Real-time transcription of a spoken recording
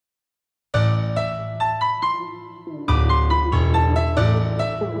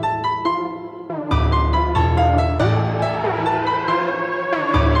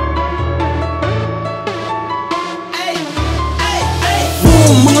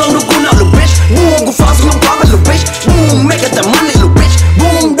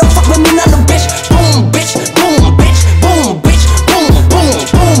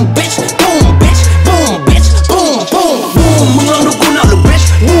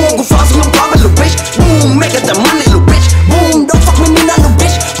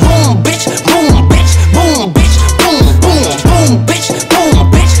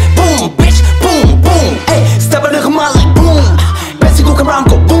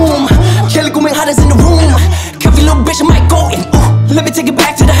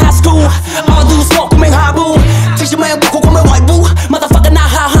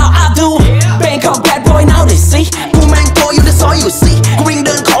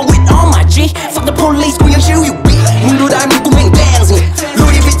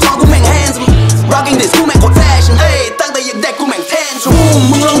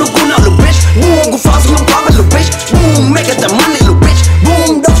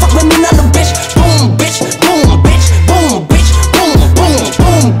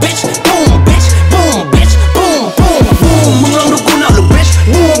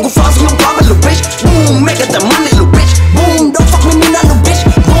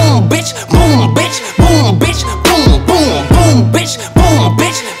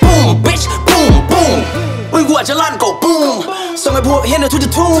winner to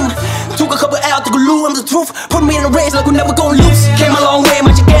the tomb. Took a couple out to go lose, I'm the truth. Put me in a race like we never gon' lose. Came a long way,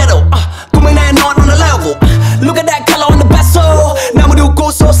 man, you ghetto. Going on the level. Look at that color on the vessel. Now we do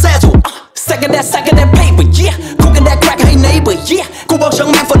go so settle. Second that paper, yeah. Cooking that crack, hey neighbor, yeah. Go out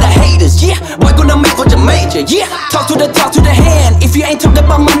young man for the haters, yeah. Boy gonna make for your major, yeah. Talk to the hand. If you ain't talking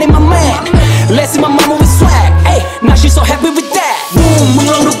about money, my man. Let's see my mama with swag, hey. Now she so happy